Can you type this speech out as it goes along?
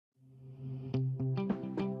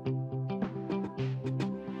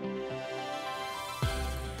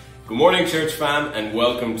Good morning, church fam, and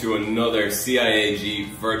welcome to another CIAG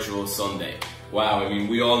Virtual Sunday. Wow, I mean,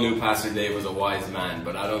 we all knew Pastor Dave was a wise man,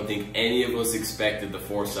 but I don't think any of us expected the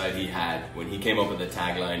foresight he had when he came up with the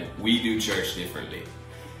tagline, "We do church differently."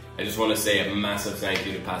 I just want to say a massive thank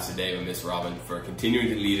you to Pastor Dave and Miss Robin for continuing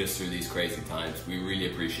to lead us through these crazy times. We really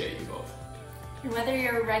appreciate you both. And whether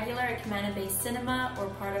you're a regular at Command Based Cinema or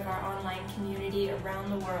part of our online community around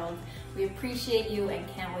the world, we appreciate you and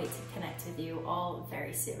can't wait to connect with you all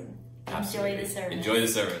very soon. Absolutely. Enjoy the service. Enjoy the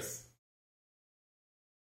service.